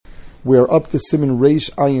We're up to Siman Reish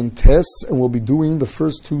Ayin Tes, and we'll be doing the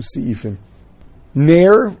first two Seifim.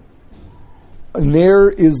 Ner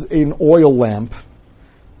is an oil lamp.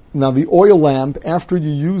 Now the oil lamp, after you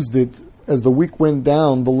used it, as the wick went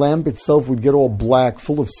down, the lamp itself would get all black,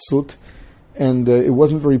 full of soot, and it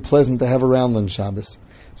wasn't very pleasant to have around on Shabbos.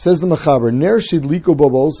 Says the Mechaber, Ner shidliko bo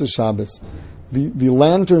b'osa Shabbos. The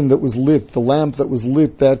lantern that was lit, the lamp that was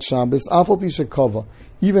lit that Shabbos, afal pi shekava,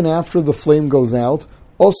 even after the flame goes out,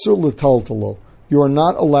 osur l'taltalo. You are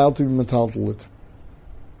not allowed to be metaltalit.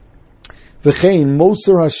 V'chein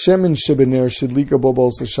moser hashemin shebener shidlika bo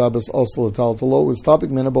b'osa Shabbos osur l'taltalo is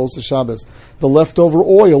topic mena b'osa Shabbos. The leftover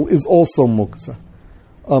oil is also muktzah.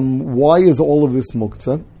 Why is all of this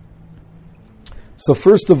muktzah? So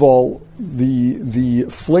first of all, the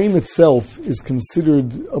flame itself is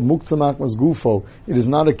considered a muktzah machmas gufo. It is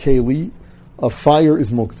not a keli. A fire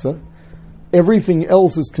is muktzah. Everything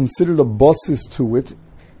else is considered a basis to it.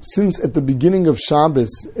 Since at the beginning of Shabbos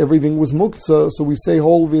everything was muktzah, so we say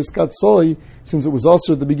hol v'iskatzoi. Since it was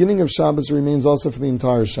also at the beginning of Shabbos, it remains also for the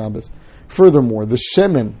entire Shabbos. Furthermore, the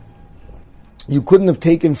shemen, you couldn't have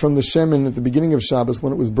taken from the shemen at the beginning of Shabbos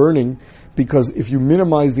when it was burning, because if you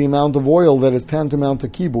minimize the amount of oil, that is tantamount to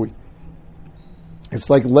kibui. It's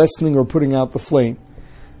like lessening or putting out the flame.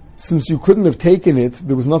 Since you couldn't have taken it,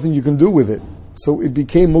 there was nothing you can do with it. So it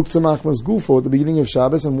became muktzah machmas gufo at the beginning of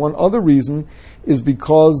Shabbos, and one other reason is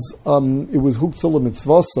because it was huktzah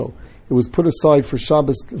l'mitzvaso. It was put aside for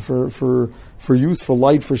Shabbos, for use, for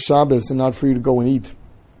light for Shabbos, and not for you to go and eat.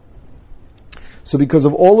 So because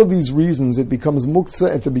of all of these reasons, it becomes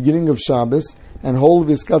muktzah at the beginning of Shabbos, and whole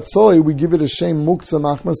v'iskatzoi, we give it a shame muktzah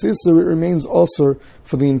machmas isser, it remains osur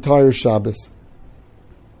for the entire Shabbos.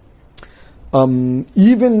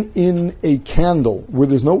 Even in a candle, where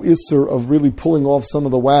there's no isser of really pulling off some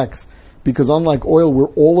of the wax, because unlike oil, where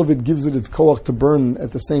all of it gives it its koach to burn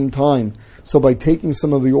at the same time, so by taking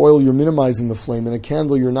some of the oil, you're minimizing the flame. In a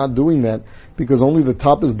candle, you're not doing that, because only the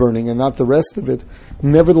top is burning and not the rest of it.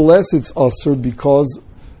 Nevertheless, it's asur because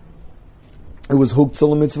it was huktzah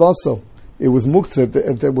l'mitzvaso. It was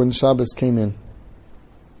muktzah when Shabbos came in.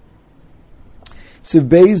 Siv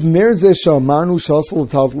beis ner zeh she'amarnu she'asur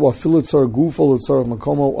l'taltlu afil l'tzar gufo l'tzar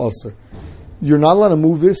makomo asur. You're not allowed to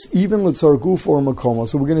move this, even l'tzar gufo or makomo.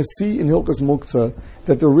 So we're going to see in Hilkas Muktzah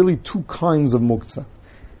that there are really two kinds of muktzah.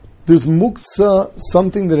 There's muktzah,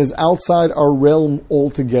 something that is outside our realm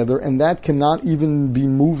altogether, and that cannot even be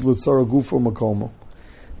moved l'tzara gufo makomo.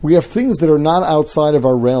 We have things that are not outside of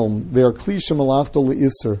our realm. They are klisha malachto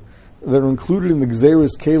le'isser, that are included in the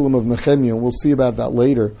Gzeres Kalim of Nehemiah, and we'll see about that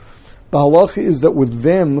later. The halacha is that with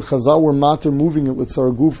them, Chazal were mater moving it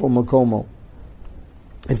l'tzara gufo makomo,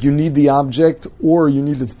 if you need the object or you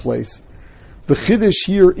need its place. The chiddush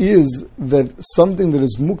here is that something that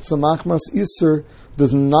is muktzah machmas isser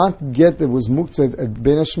does not get, that was muktzah at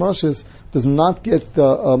Ben Hashmashes, does not get the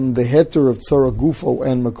heter of tzara gufo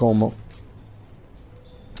and makomo.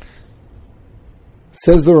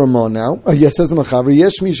 Says the Ramah now, says the Mechaber,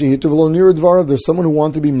 yesh mi shehitu v'lo nira dvarav, there's someone who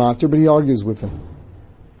wanted to be mater, but he argues with him.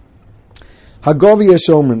 Hagav yesh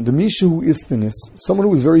omen, the mishu who istinis, someone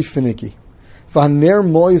who is very finicky. V'haner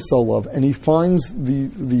mois olav, and he finds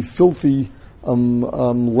the filthy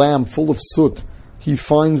lamp full of soot, he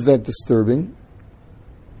finds that disturbing.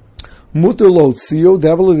 Muter lo tzio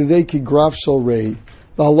davel edei ki graf shel rei.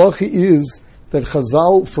 The halacha is that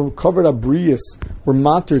Chazal from covered abrius were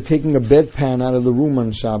mater taking a bedpan out of the room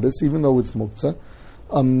on Shabbos, even though it's muktzah,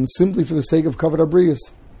 simply for the sake of covered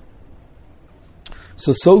abrius.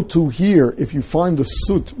 So too here, if you find the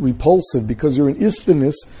soot repulsive because you're in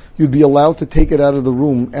istanis, you'd be allowed to take it out of the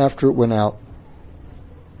room after it went out.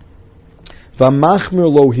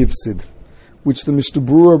 V'amachmer lo hifsid, which the Mishnah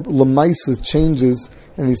Berurah Lamaisis changes,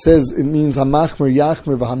 and he says it means hamachmer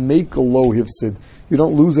yachmer v'hamekel lo hifsid. You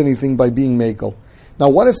don't lose anything by being mekel. Now,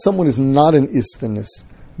 what if someone is not an istanis,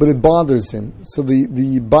 but it bothers him? So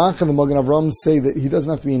the Bach and the Magen Avram say that he doesn't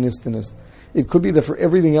have to be an istanis. It could be that for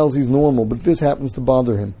everything else he's normal, but this happens to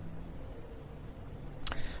bother him.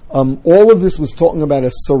 All of this was talking about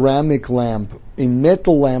a ceramic lamp. A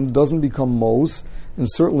metal lamp doesn't become mos, and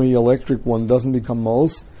certainly an electric one doesn't become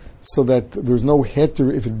mos, so that there's no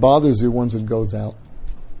heter if it bothers you once it goes out.